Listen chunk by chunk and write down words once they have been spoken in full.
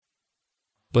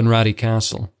Bunratty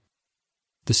Castle.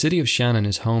 The city of Shannon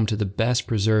is home to the best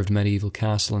preserved medieval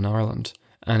castle in Ireland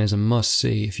and is a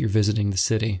must-see if you're visiting the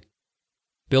city.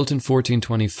 Built in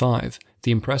 1425,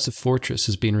 the impressive fortress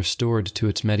has been restored to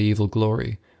its medieval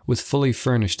glory, with fully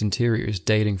furnished interiors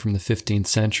dating from the 15th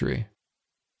century.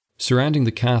 Surrounding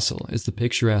the castle is the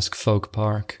picturesque Folk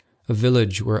Park, a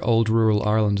village where old rural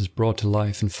Ireland is brought to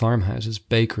life in farmhouses,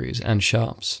 bakeries and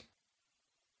shops.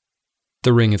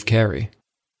 The Ring of Kerry.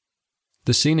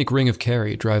 The scenic Ring of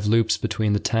Kerry drive loops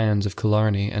between the towns of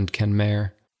Killarney and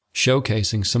Kenmare,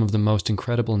 showcasing some of the most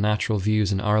incredible natural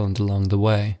views in Ireland along the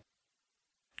way.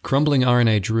 Crumbling Iron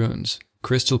Age ruins,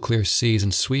 crystal clear seas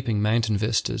and sweeping mountain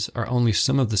vistas are only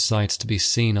some of the sights to be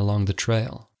seen along the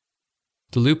trail.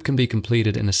 The loop can be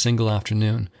completed in a single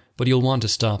afternoon, but you'll want to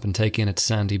stop and take in its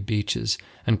sandy beaches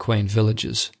and quaint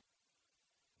villages.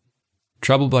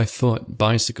 Travel by foot,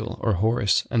 bicycle or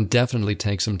horse, and definitely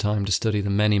take some time to study the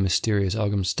many mysterious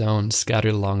Ogham stones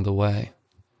scattered along the way.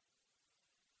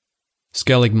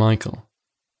 Skellig Michael.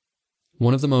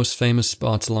 One of the most famous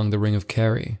spots along the Ring of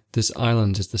Kerry, this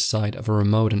island is the site of a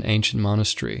remote and ancient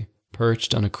monastery,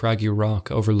 perched on a craggy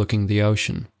rock overlooking the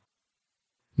ocean.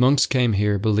 Monks came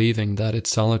here believing that its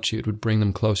solitude would bring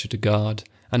them closer to God,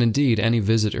 and indeed any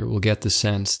visitor will get the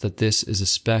sense that this is a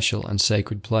special and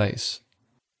sacred place.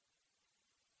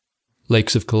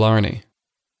 Lakes of Killarney.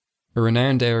 A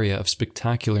renowned area of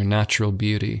spectacular natural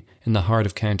beauty in the heart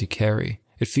of County Kerry,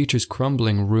 it features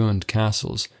crumbling ruined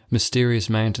castles, mysterious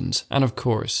mountains, and of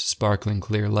course, sparkling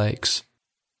clear lakes.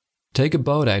 Take a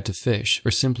boat out to fish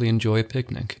or simply enjoy a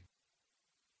picnic.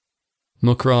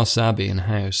 Muckross Abbey and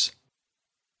House.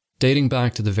 Dating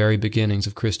back to the very beginnings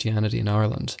of Christianity in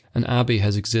Ireland, an abbey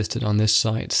has existed on this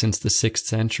site since the 6th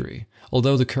century,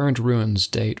 although the current ruins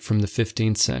date from the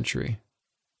 15th century.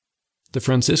 The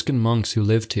Franciscan monks who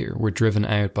lived here were driven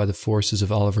out by the forces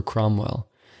of Oliver Cromwell,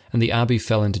 and the abbey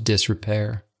fell into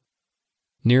disrepair.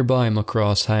 Nearby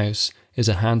Muckross House is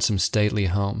a handsome stately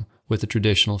home with a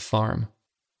traditional farm.